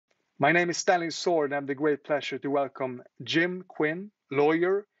My name is Stanley Sword, and I have the great pleasure to welcome Jim Quinn,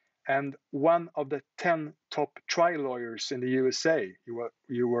 lawyer and one of the 10 top trial lawyers in the USA.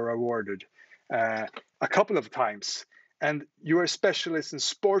 You were awarded a couple of times, and you are a specialist in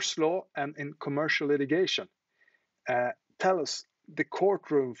sports law and in commercial litigation. Tell us, the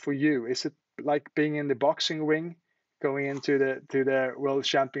courtroom for you, is it like being in the boxing ring, going into the world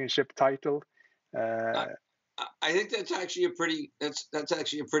championship title? I think that's actually that's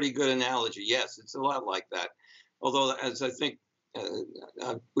actually a pretty good analogy. Yes, it's a lot like that. Although, as I think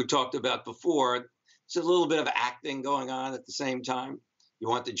we talked about before, it's a little bit of acting going on at the same time. You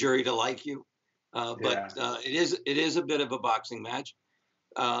want the jury to like you, but it is a bit of a boxing match,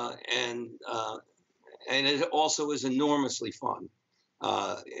 and it also is enormously fun.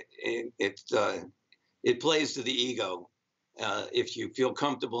 It plays to the ego. If you feel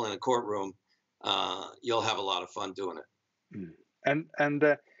comfortable in a courtroom, you'll have a lot of fun doing it.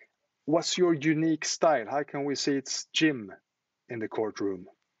 And what's your unique style? How can we see it's Jim in the courtroom?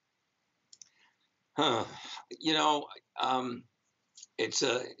 You know, it's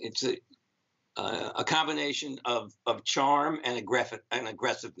a combination of charm and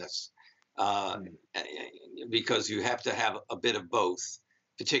aggressiveness, because you have to have a bit of both,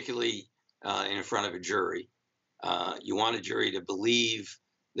 particularly in front of a jury. You want a jury to believe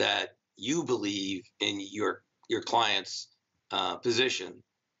that you believe in your client's position,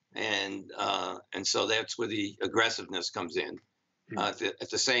 and so that's where the aggressiveness comes in. At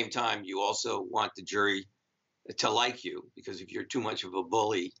the same time, you also want the jury to like you, because if you're too much of a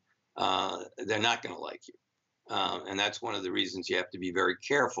bully, they're not going to like you, and that's one of the reasons you have to be very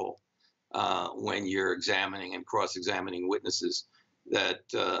careful when you're examining and cross-examining witnesses, that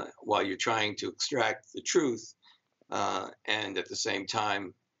while you're trying to extract the truth, and at the same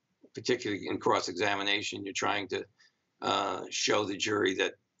time, particularly in cross-examination, you're trying to show the jury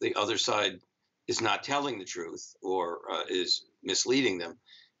that the other side is not telling the truth or is misleading them.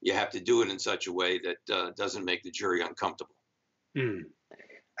 You have to do it in such a way that doesn't make the jury uncomfortable.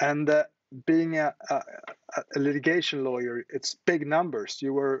 And being a litigation lawyer, it's big numbers.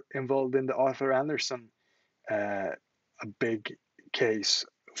 You were involved in the Arthur Anderson, a big case.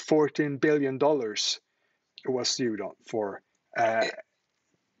 $14 billion was sued on for.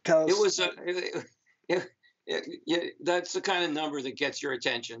 Tell us. That's the kind of number that gets your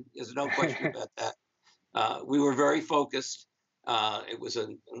attention. There's no question about that. We were very focused. It was a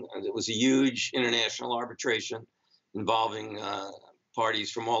huge international arbitration involving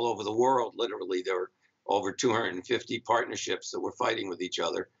parties from all over the world. Literally, there were over 250 partnerships that were fighting with each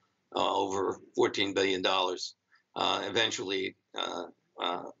other over $14 billion. Eventually,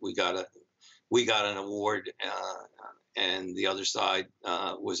 we got an award, and the other side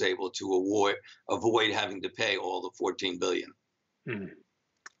was able to avoid having to pay all the $14 billion.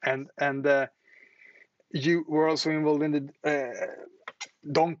 And you were also involved in the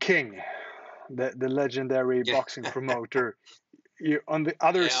Don King, the legendary boxing promoter. You on the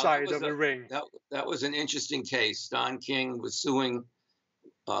other side of the ring. That was an interesting case. Don King was suing.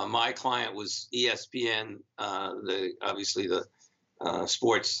 My client was ESPN, obviously the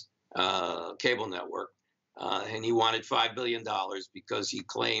sports cable network, and he wanted $5 billion because he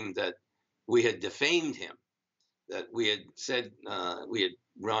claimed that we had defamed him, that we had said we had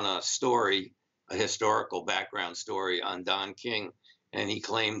run a story, a historical background story on Don King, and he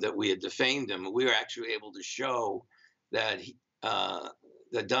claimed that we had defamed him. We were actually able to show that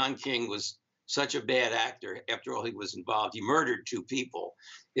that Don King was such a bad actor. After all, he was involved. He murdered 2 people.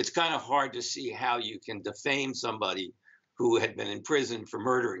 It's kind of hard to see how you can defame somebody who had been in prison for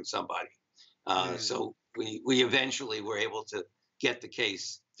murdering somebody. So we eventually were able to get the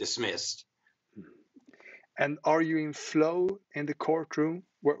case dismissed. And are you in flow in the courtroom?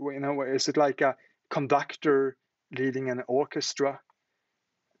 Is it like a conductor leading an orchestra?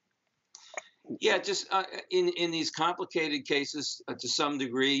 Yeah, just in these complicated cases, to some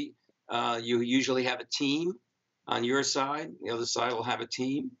degree, you usually have a team on your side. The other side will have a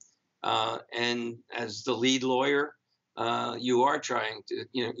team, and as the lead lawyer, you are trying to,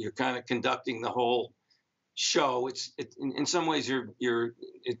 you're kind of conducting the whole show. In some ways,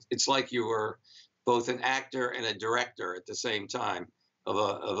 it's like you are both an actor and a director at the same time of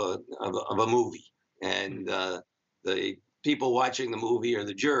a movie, and the people watching the movie are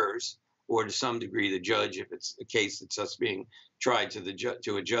the jurors, or to some degree the judge if it's a case that's just being tried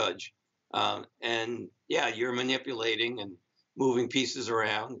to a judge. And yeah, you're manipulating and moving pieces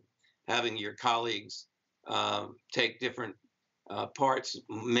around, having your colleagues take different parts.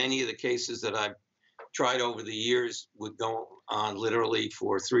 Many of the cases that I've tried over the years would go on literally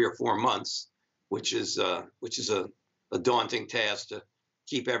for 3 or 4 months, which is a daunting task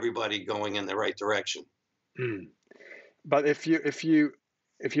keep everybody going in the right direction. Mm. But if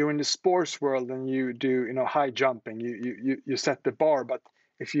you're in the sports world and you do high jumping, you set the bar. But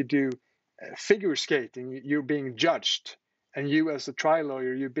if you do figure skating, you're being judged, and you as a trial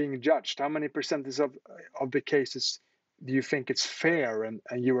lawyer, you're being judged. How many percentage of the cases do you think it's fair and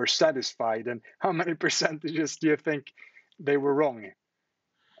you are satisfied, and how many percentages do you think they were wrong?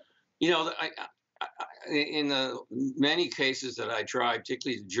 In the many cases that I tried,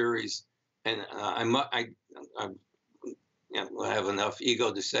 particularly the juries, and I have enough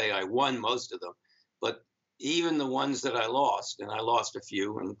ego to say I won most of them, but even the ones that I lost, and I lost a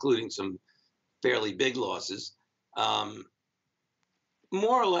few, including some fairly big losses,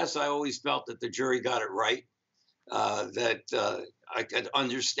 more or less, I always felt that the jury got it right, that I could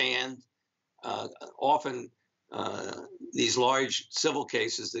understand. Often, these large civil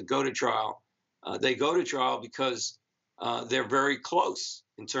cases that go to trial, they go to trial because they're very close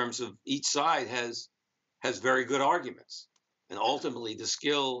in terms of each side has very good arguments, and ultimately the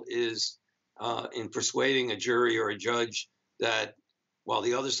skill is in persuading a jury or a judge that while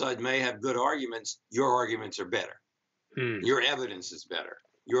the other side may have good arguments, your arguments are better. Your evidence is better.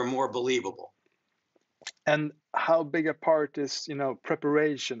 You're more believable. And how big a part is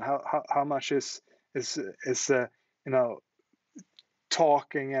preparation? How much is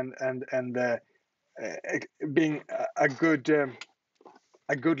talking and being a good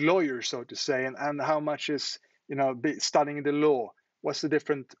lawyer, so to say, and how much is studying the law? What's the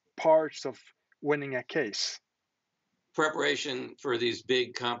different parts of winning a case? Preparation for these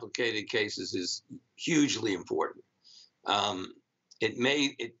big, complicated cases is hugely important. It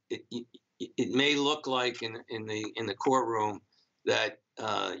may look like in the courtroom that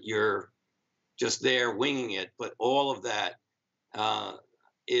you're just there winging it, but all of that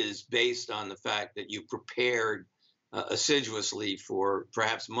is based on the fact that you prepared assiduously for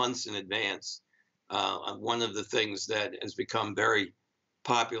perhaps months in advance. One of the things that has become very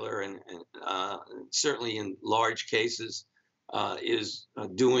popular and certainly in large cases is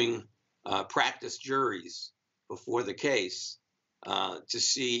doing practice juries before the case to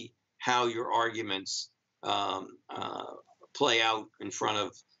see how your arguments play out in front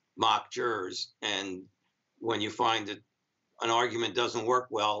of mock jurors. And when you find that an argument doesn't work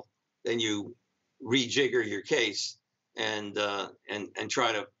well, then you rejigger your case and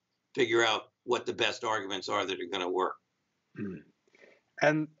try to figure out what the best arguments are that are going to work.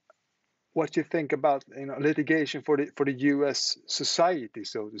 And what you think about litigation for the U.S. society,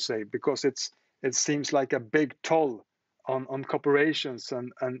 so to say, because it seems like a big toll on corporations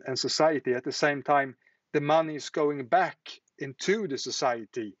and society. At the same time, the money is going back into the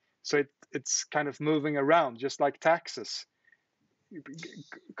society, so it's kind of moving around, just like taxes.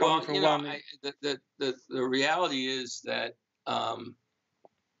 Well, the reality is that the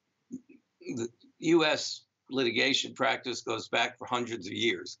U.S. litigation practice goes back for hundreds of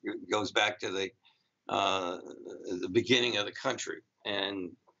years. It goes back to the beginning of the country,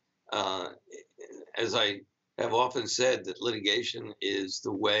 and as I have often said, that litigation is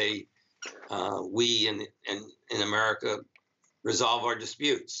the way we in America resolve our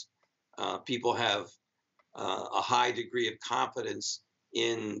disputes. People have a high degree of confidence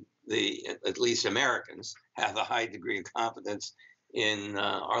in at least Americans have a high degree of confidence in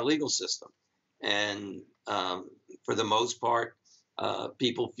our legal system. And for the most part,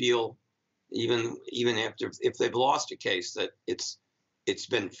 people feel even after if they've lost a case that it's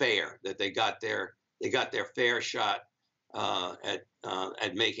been fair, that they got their fair shot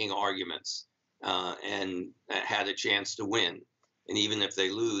at making arguments and had a chance to win. And even if they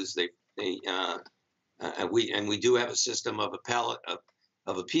lose, we do have a system of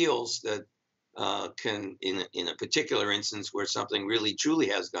appeals that can, in a particular instance where something really truly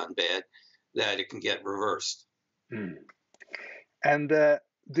has gone bad, that it can get reversed. And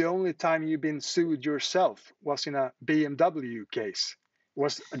the only time you've been sued yourself was in a BMW case. It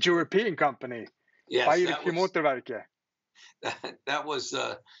was a European company. Yes, that was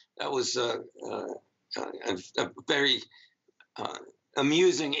a very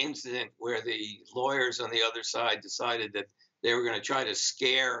amusing incident where the lawyers on the other side decided that they were going to try to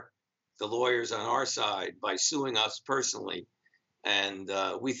scare the lawyers on our side by suing us personally, and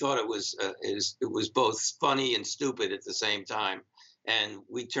we thought it was both funny and stupid at the same time, and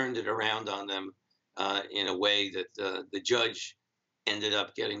we turned it around on them in a way that the judge ended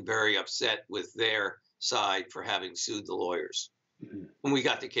up getting very upset with their side for having sued the lawyers, and we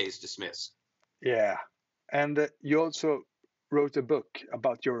got the case dismissed. Yeah, and you also wrote a book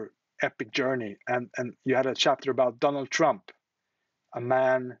about your epic journey, and you had a chapter about Donald Trump, a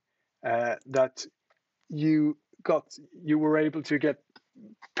man that you were able to get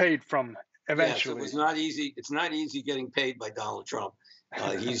paid from Yes, it eventually. was not easy. It's not easy getting paid by Donald Trump.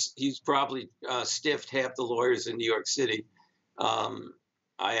 He's probably stiffed half the lawyers in New York City. I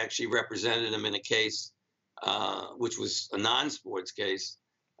actually represented him in a case, which was a non-sports case,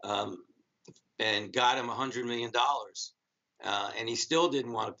 um, and got him $100 million, and he still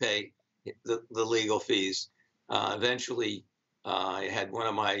didn't want to pay the legal fees. Eventually, I had one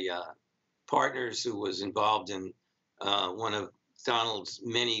of my partners who was involved in one of Donald's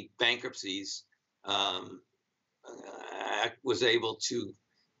many bankruptcies, was able to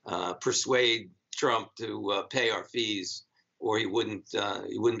persuade Trump to pay our fees, or he wouldn't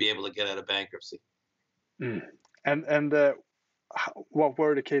be able to get out of bankruptcy. Mm. And what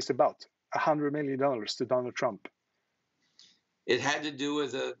were the case about? $100 million to Donald Trump. It had to do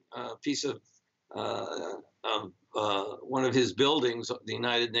with a piece of one of his buildings, the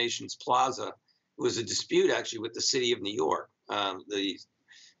United Nations Plaza. It was a dispute actually with the city of New York. The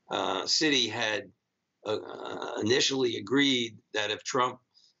city had initially agreed that if Trump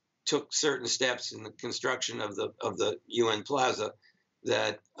took certain steps in the construction of the UN Plaza,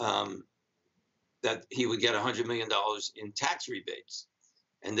 that that he would get $100 million in tax rebates.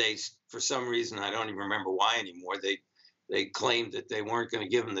 And they, for some reason, I don't even remember why anymore, they claimed that they weren't going to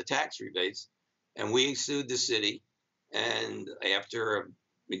give him the tax rebates. And we sued the city. And after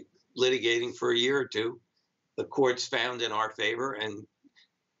litigating for a year or two, the courts found in our favor and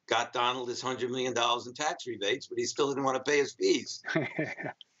got Donald his $100 million in tax rebates, but he still didn't want to pay his fees.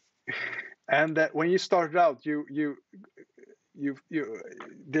 And when you started out, you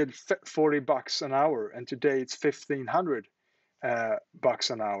did $40 an hour, and today it's $1,500 bucks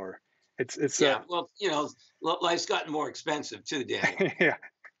an hour. It's yeah. Well, life's gotten more expensive too, Daniel. Yeah,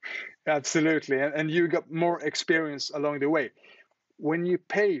 absolutely, and you got more experience along the way. When you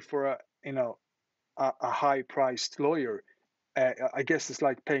pay for a high-priced lawyer, I guess it's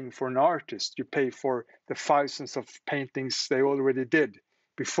like paying for an artist. You pay for the thousands of paintings they already did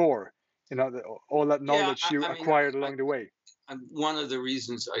before. All that knowledge you acquired along the way. And one of the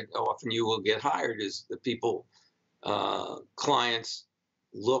reasons often you will get hired is that people, clients,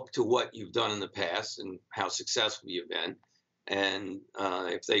 look to what you've done in the past and how successful you've been, and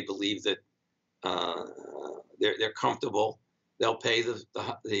if they believe that they're comfortable, they'll pay the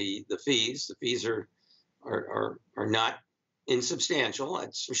fees. The fees are not insubstantial,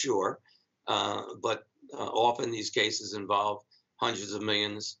 that's for sure, but often these cases involve hundreds of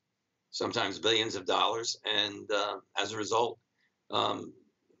millions, sometimes billions of dollars, and as a result, the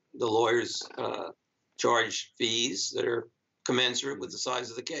lawyers charge fees that are commensurate with the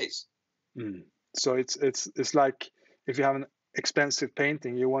size of the case. So it's like if you have an expensive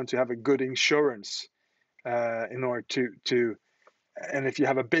painting, you want to have a good insurance in order to, and if you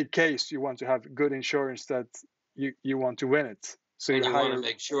have a big case, you want to have good insurance that you want to win it. So and you want to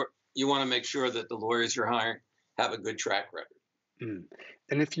make sure that the lawyers you're hiring have a good track record.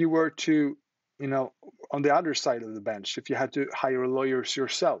 And if you were to, on the other side of the bench, if you had to hire lawyers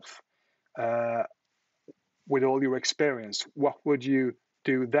yourself, with all your experience, what would you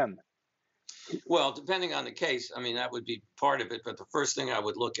do then? Well, depending on the case, I mean, that would be part of it. But the first thing I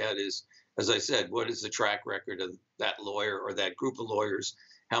would look at is, as I said, what is the track record of that lawyer or that group of lawyers?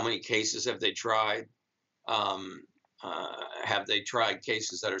 How many cases have they tried? Have they tried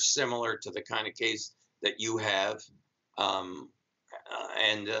cases that are similar to the kind of case that you have? And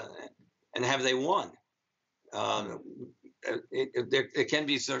have they won? There can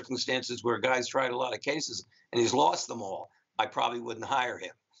be circumstances where a guy's tried a lot of cases and he's lost them all. I probably wouldn't hire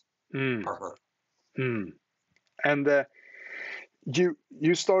him or her. And you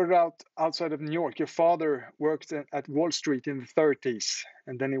started out outside of New York. Your father worked at Wall Street in the 30s,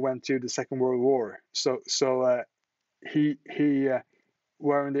 and then he went to the Second World War. So he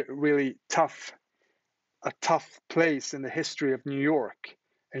were in a really tough place in the history of New York,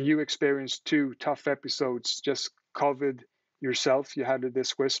 and you experienced 2 tough episodes. Just COVID yourself, you had it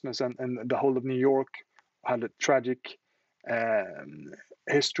this Christmas, and the whole of New York had a tragic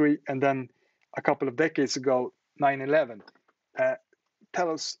history, and then a couple of decades ago, 9/11.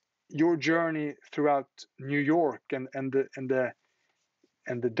 Tell us your journey throughout New York and the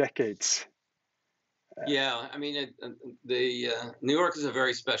decades. Yeah, I mean, New York is a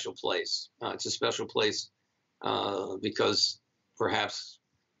very special place. It's a special place because perhaps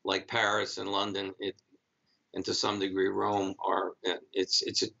like Paris and London, and to some degree Rome, it's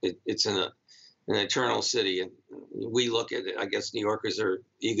an eternal city. And we look at it, I guess New Yorkers are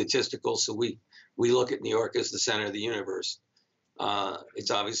egotistical, so we look at New York as the center of the universe.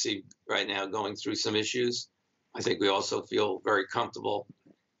 It's obviously right now going through some issues. I think we also feel very comfortable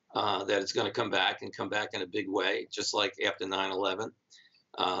that it's going to come back in a big way, just like after 9/11.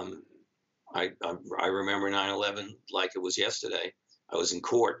 Um, I remember 9/11 like it was yesterday. I was in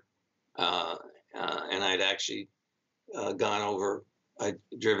court, and I'd actually I'd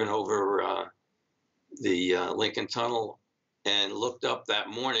driven over the Lincoln Tunnel and looked up that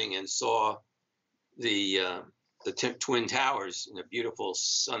morning and saw the Twin Towers in a beautiful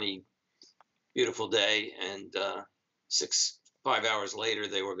sunny, beautiful day, and 5 hours later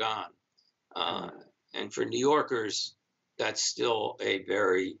they were gone. And for New Yorkers, that's still a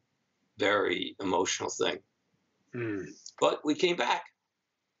very, very emotional thing. But we came back.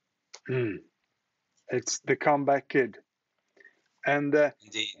 It's the comeback kid. And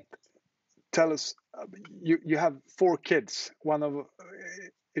Indeed. tell us, you have 4 kids. One of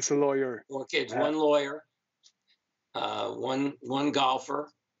is a lawyer. 4 kids, 1 lawyer, one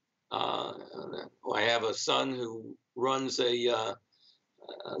golfer. I have a son who runs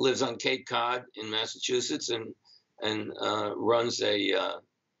lives on Cape Cod in Massachusetts, and runs a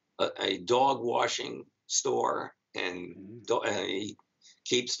dog washing store, and he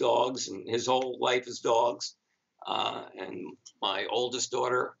keeps dogs, and his whole life is dogs. And my oldest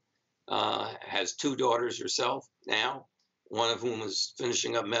daughter has 2 daughters herself now, one of whom is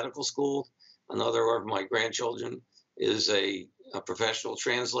finishing up medical school. Another of my grandchildren is a professional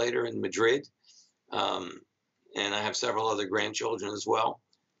translator in Madrid. And I have several other grandchildren as well,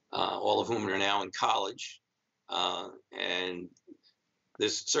 all of whom are now in college. And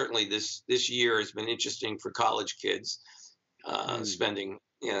this year has been interesting for college kids, spending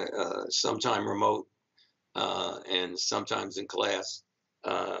some time remote and sometimes in class.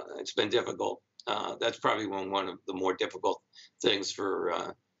 It's been difficult. That's probably one of the more difficult things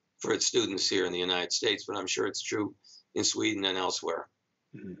for its students here in the United States, but I'm sure it's true in Sweden and elsewhere.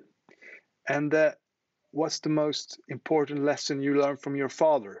 And what's the most important lesson you learned from your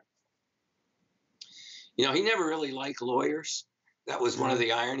father? He never really liked lawyers. That was one of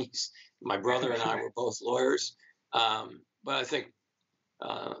the ironies. My brother and I were both lawyers. But I think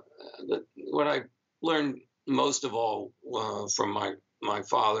what I learned most of all from my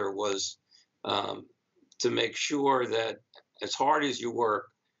father was to make sure that as hard as you work,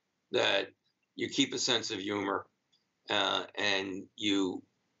 that you keep a sense of humor, and you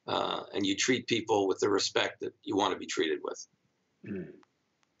treat people with the respect that you want to be treated with.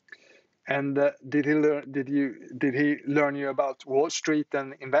 And did he learn you about Wall Street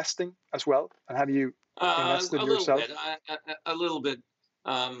and investing as well? And have you invested yourself? A little bit.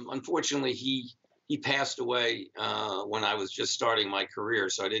 Unfortunately, he passed away when I was just starting my career,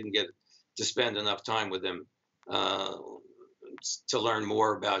 so I didn't get to spend enough time with him to learn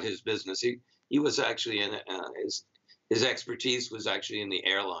more about his business. He was actually in his expertise was actually in the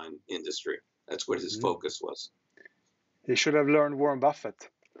airline industry. That's what his focus was. He should have learned Warren Buffett.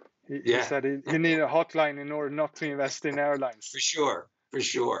 He said he needed a hotline in order not to invest in airlines. For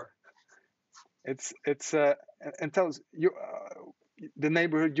sure. It's and tell us, the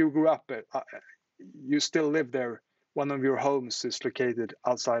neighborhood you grew up in. You still live there. One of your homes is located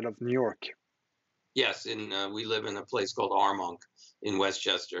outside of New York. Yes, we live in a place called Armonk in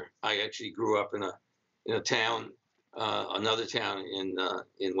Westchester. I actually grew up in a town, another town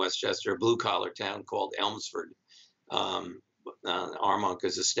in Westchester, a blue collar town called Elmsford. Armonk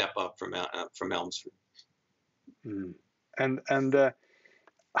is a step up from Elmsford. And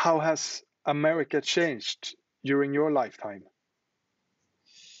how has America changed during your lifetime?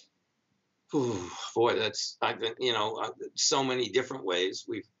 Ooh, boy, I've been so many different ways.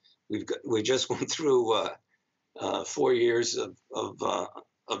 We just went through 4 years of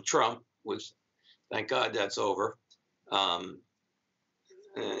Trump, which thank God that's over. I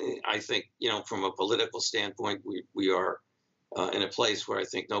think from a political standpoint, we are in a place where I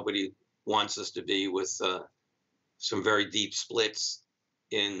think nobody wants us to be, with some very deep splits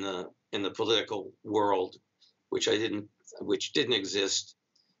in the political world, which didn't exist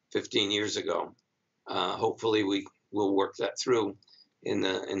 15 years ago. Hopefully, we will work that through in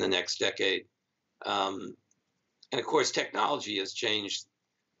the next decade. And of course, technology has changed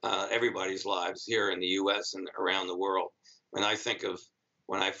everybody's lives here in the U.S. and around the world. When I think of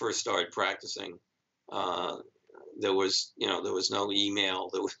when I first started practicing, there was no email,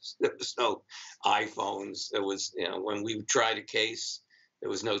 there was no iPhones. There was when we tried a case, there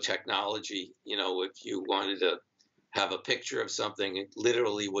was no technology. If you wanted to have a picture of something, it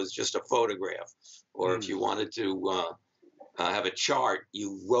literally was just a photograph. Or if you wanted to have a chart,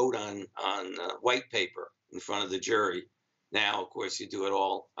 you wrote on white paper in front of the jury. Now, of course, you do it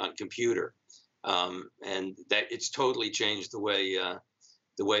all on computer, and that it's totally changed the way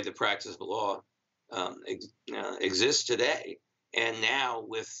the practice of law exists today. And now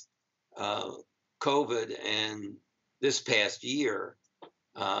with COVID and this past year,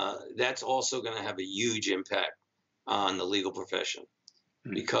 that's also going to have a huge impact on the legal profession,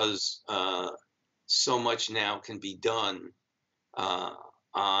 because so much now can be done uh,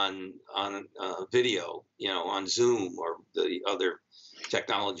 on video, on Zoom or the other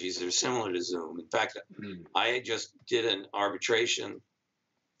technologies that are similar to Zoom. In fact, I just did an arbitration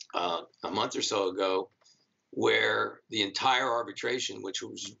a month or so ago, where the entire arbitration, which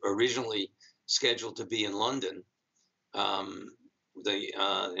was originally scheduled to be in London, the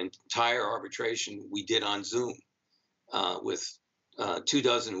entire arbitration we did on Zoom with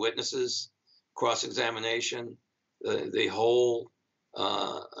 24 witnesses, cross-examination, the whole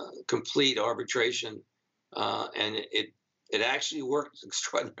complete arbitration, and it actually worked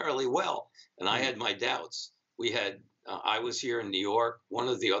extraordinarily well. And I had my doubts. I was here in New York. One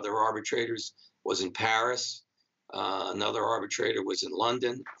of the other arbitrators was in Paris. Another arbitrator was in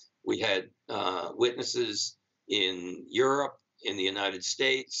London. We had witnesses in Europe, in the United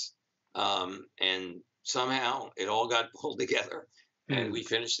States, and somehow it all got pulled together, and we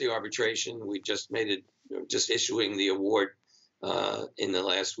finished the arbitration. We just just issuing the award in the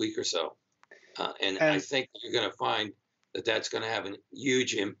last week or so, and I think you're going to find that that's going to have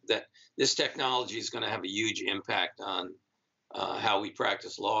that this technology is going to have a huge impact on how we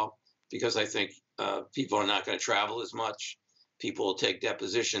practice law, because I think people are not going to travel as much. People will take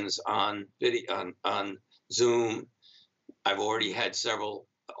depositions on video, on Zoom. I've already had several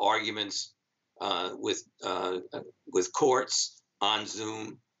arguments with courts on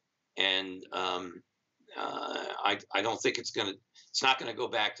Zoom, and I don't think it's not going to go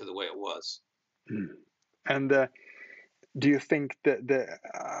back to the way it was. And do you think that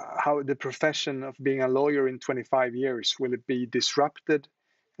how the profession of being a lawyer in 25 years, will it be disrupted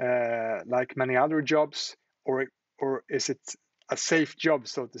like many other jobs, or is it a safe job,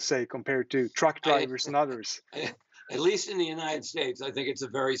 so to say, compared to truck drivers and others? At least in the United States, I think it's a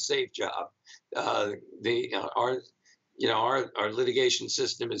very safe job. Our litigation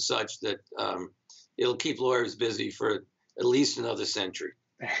system is such that it'll keep lawyers busy for at least another century.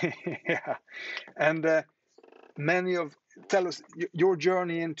 Yeah, and tell us your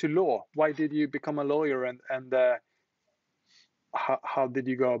journey into law. Why did you become a lawyer, and how did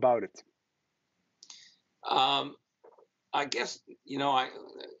you go about it? I guess,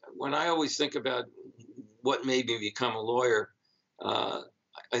 when I always think about what made me become a lawyer,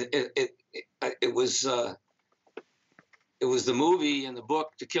 it was the movie and the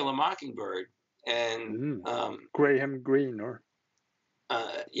book To Kill a Mockingbird, and Graham Greene, or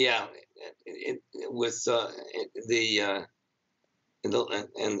yeah, with and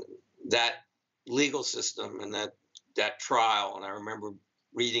that legal system and that trial. And I remember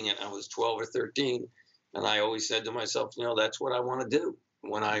reading it. I was 12 or 13, and I always said to myself, that's what I want to do.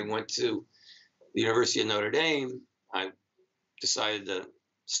 When I went to the University of Notre Dame, I decided to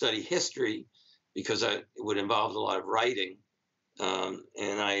study history because it would involve a lot of writing,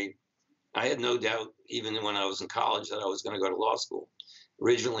 and I had no doubt, even when I was in college, that I was going to go to law school.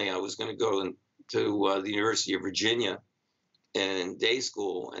 Originally, I was going to go to the University of Virginia in day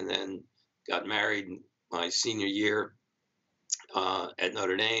school, and then got married my senior year at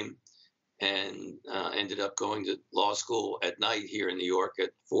Notre Dame, and ended up going to law school at night here in New York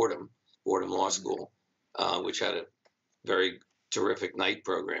at Fordham Law School, which had a very terrific night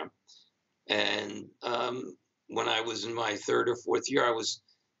program. And when I was in my third or fourth year, I was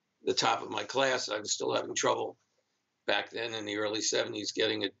the top of my class. I was still having trouble back then in the early 70s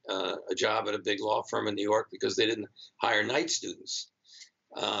getting a job at a big law firm in New York, because they didn't hire night students.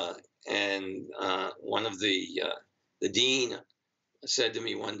 And one of the dean said to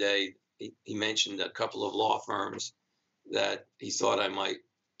me one day, he mentioned a couple of law firms that he thought I might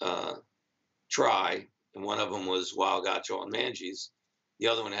try. And one of them was Weil, Gotshal and Manges. The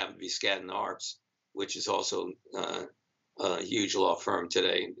other one happened to be Skadden Arps, which is also a huge law firm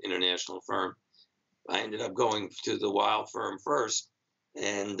today, international firm. I ended up going to the Weil firm first,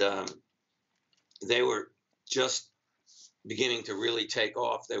 and they were just beginning to really take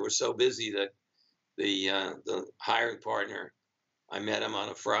off. They were so busy that the hiring partner, I met him on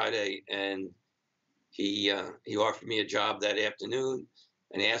a Friday, and he offered me a job that afternoon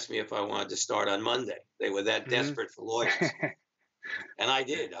and asked me if I wanted to start on Monday. They were that desperate for lawyers. And I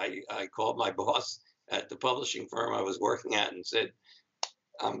did. I called my boss at the publishing firm I was working at and said,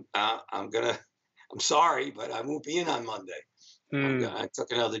 I'm sorry, but I won't be in on Monday. I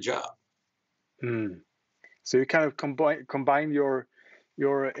took another job. So you kind of combine your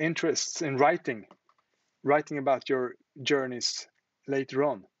interests in writing about your journeys later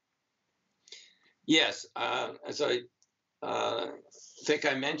on. Yes, as I think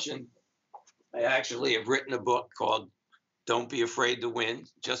I mentioned, I actually have written a book called Don't Be Afraid to Win,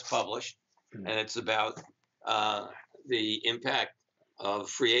 just published, and it's about the impact of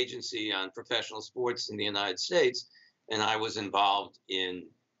free agency on professional sports in the United States. And I was involved in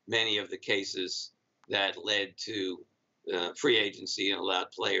many of the cases that led to free agency and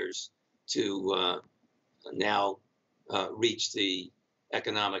allowed players to now reach the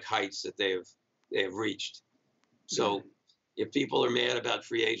economic heights that they have reached. So if people are mad about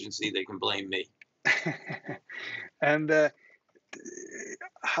free agency, they can blame me. And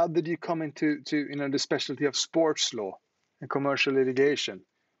how did you come into the specialty of sports law and commercial litigation?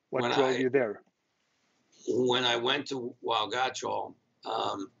 What drove you there? When I went to Waugachal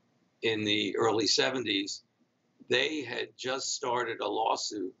in the early 70s, they had just started a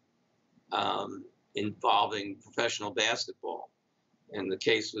lawsuit involving professional basketball. And the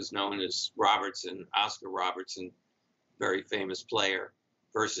case was known as Oscar Robertson, very famous player,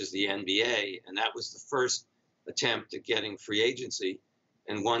 versus the NBA. And that was the first attempt at getting free agency.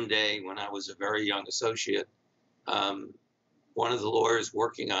 And one day when I was a very young associate, one of the lawyers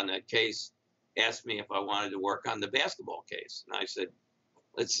working on that case asked me if I wanted to work on the basketball case. And I said,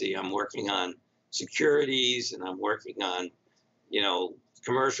 let's see, I'm working on securities and I'm working on,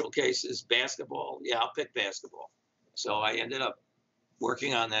 commercial cases, basketball. Yeah, I'll pick basketball. So I ended up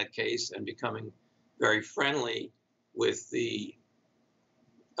working on that case and becoming very friendly with the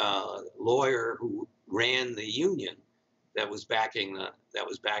lawyer who ran the union that was backing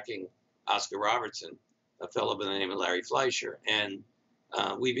Oscar Robertson, a fellow by the name of Larry Fleischer. And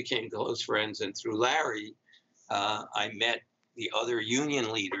we became close friends. And through Larry, I met the other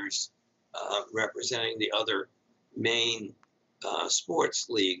union leaders representing the other main sports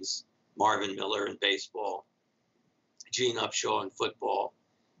leagues, Marvin Miller in baseball, Gene Upshaw in football,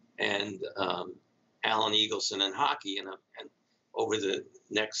 and Alan Eagleson in hockey. And over the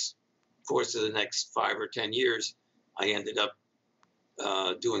course of the next 5 or 10 years, I ended up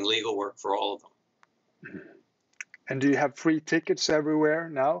doing legal work for all of them. And do you have free tickets everywhere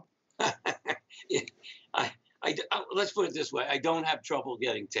now? Yeah, let's put it this way: I don't have trouble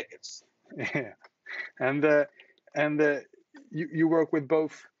getting tickets. Yeah, and you work with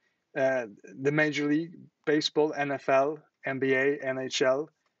both the Major League Baseball, NFL, NBA, NHL.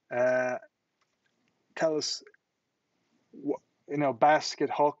 Tell us, basket,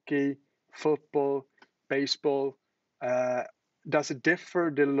 hockey, football, baseball. Does it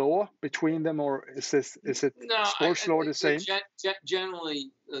differ the law between them, or is it no, sports law the same?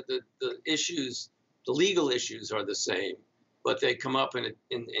 Generally, the issues, the legal issues are the same, but they come up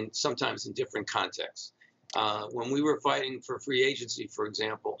in sometimes in different contexts. When we were fighting for free agency, for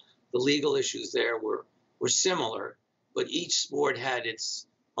example, the legal issues there were similar, but each sport had its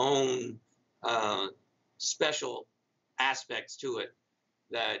own special aspects to it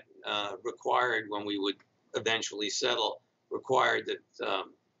that required, when we would eventually settle, required that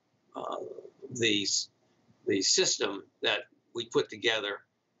the system that we put together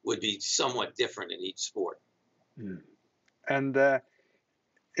would be somewhat different in each sport. And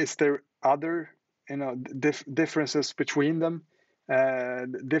is there other differences between them?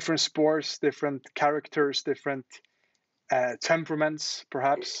 Different sports, different characters, different temperaments,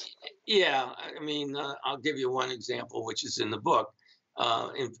 perhaps? Yeah, I mean, I'll give you one example, which is in the book.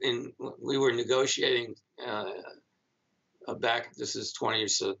 We were negotiating back, this is 20 or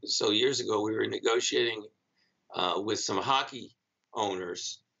so years ago, we were negotiating with some hockey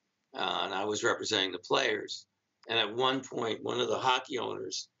owners, and I was representing the players. And at one point, one of the hockey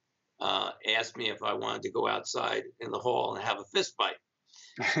owners asked me if I wanted to go outside in the hall and have a fist fight,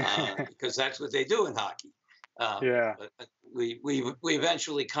 because that's what they do in hockey. Yeah. But we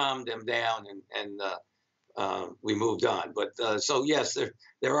eventually calmed them down and we moved on. But so yes,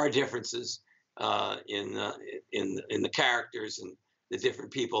 there are differences in the characters and the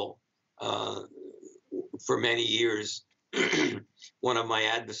different people. For many years, one of my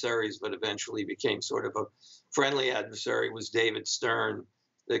adversaries, but eventually became sort of a friendly adversary, was David Stern,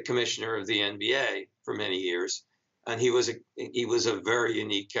 the commissioner of the NBA for many years, and he was a very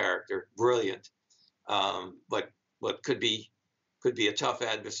unique character, brilliant, but could be a tough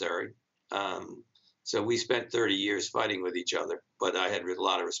adversary. So we spent 30 years fighting with each other, but I had a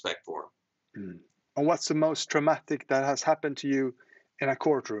lot of respect for him. And what's the most traumatic that has happened to you in a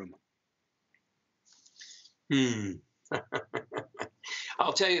courtroom?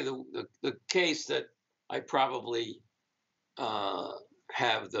 I'll tell you the case that I probably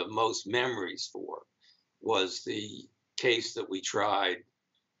have the most memories for was the case that we tried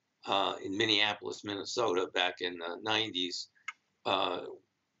in Minneapolis, Minnesota, back in the 90s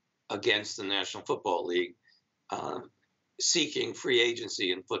against the National Football League, seeking free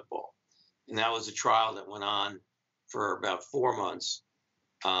agency in football. And that was a trial that went on for about 4 months,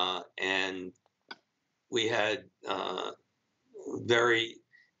 and we had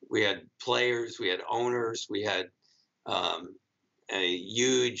we had players, we had owners, we had a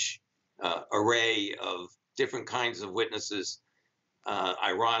huge array of different kinds of witnesses.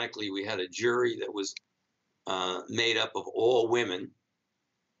 Ironically, we had a jury that was made up of all women,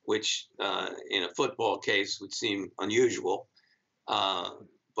 which in a football case would seem unusual,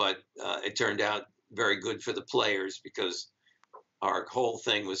 but it turned out very good for the players, because our whole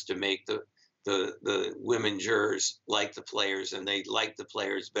thing was to make the women jurors like the players, and they liked the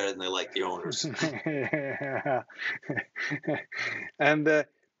players better than they liked the owners. Yeah. And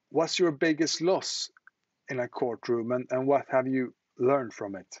what's your biggest loss in a courtroom, and what have you learned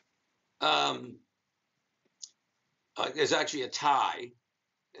from it? There's actually a tie.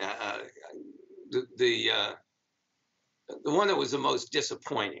 Uh, the one that was the most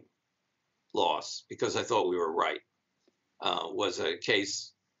disappointing loss, because I thought we were right, was a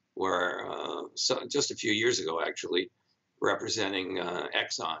case where just a few years ago, actually, representing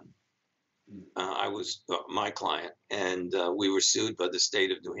Exxon. I was my client, and we were sued by the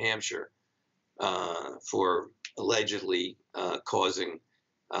state of New Hampshire for allegedly causing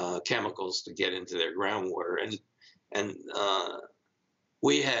chemicals to get into their groundwater, and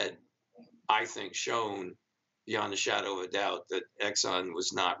we had, I think, shown beyond a shadow of a doubt that Exxon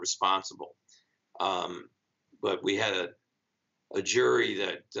was not responsible. But we had a jury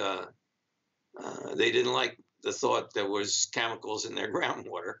that they didn't like the thought there was chemicals in their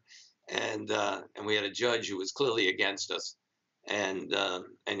groundwater, and we had a judge who was clearly against us, and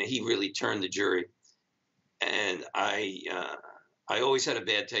he really turned the jury, and I always had a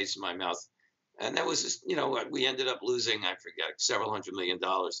bad taste in my mouth, and that was just, we ended up losing, I forget, several $100 million.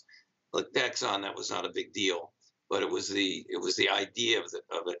 Like Exxon, that was not a big deal, but it was the idea of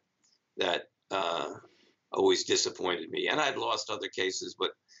it that always disappointed me. And I'd lost other cases,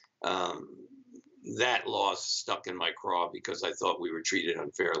 but that loss stuck in my craw because I thought we were treated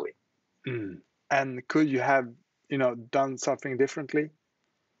unfairly. And could you have, done something differently?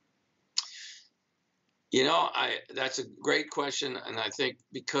 That's a great question, and I think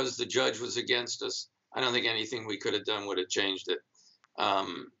because the judge was against us, I don't think anything we could have done would have changed it.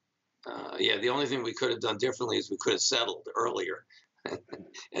 The only thing we could have done differently is we could have settled earlier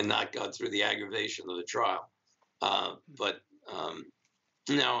and not gone through the aggravation of the trial. But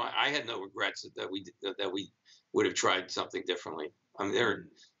no, I had no regrets that we would have tried something differently. I mean,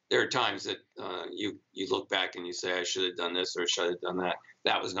 there are times that you look back and you say, I should have done this or should have done that.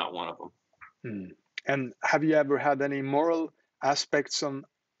 That was not one of them. And have you ever had any moral aspects on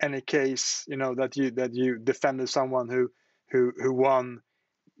any case, that you defended someone who won,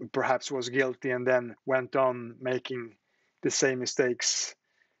 perhaps was guilty, and then went on making the same mistakes,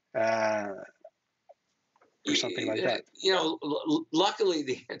 or something like that? Luckily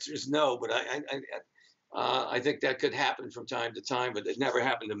the answer is no, but I think that could happen from time to time, but it never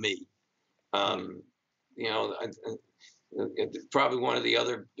happened to me. Probably one of the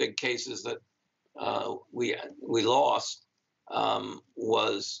other big cases that we lost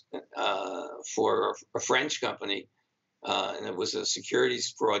was for a French company, and it was a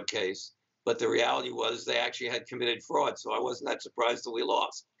securities fraud case. But the reality was they actually had committed fraud, so I wasn't that surprised that we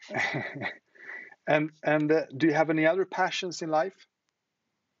lost. And do you have any other passions in life?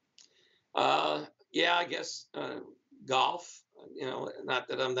 Yeah, I guess golf. Not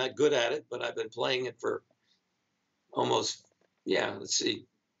that I'm that good at it, but I've been playing it for almost,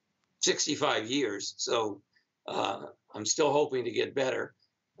 65 years. So I'm still hoping to get better.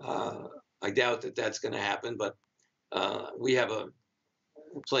 I doubt that that's going to happen, but we have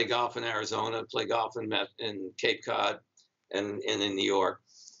play golf in Arizona, play golf in Cape Cod, and in New York.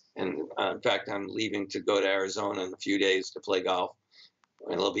 And in fact, I'm leaving to go to Arizona in a few days to play golf.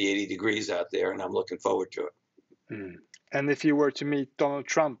 And it'll be 80 degrees out there, and I'm looking forward to it. And if you were to meet Donald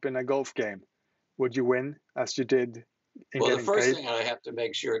Trump in a golf game, would you win as you did in Well, getting the first paid? thing I have to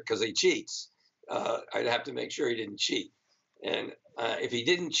make sure, because he cheats, I'd have to make sure he didn't cheat. And if he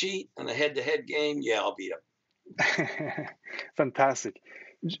didn't cheat in a head-to-head game, I'll beat him. Fantastic.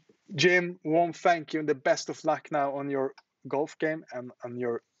 Jim, warm thank you, and the best of luck now on your golf game and on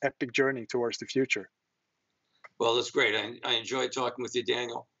your epic journey towards the future. Well, that's great. I enjoyed talking with you,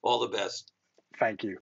 Daniel. All the best. Thank you.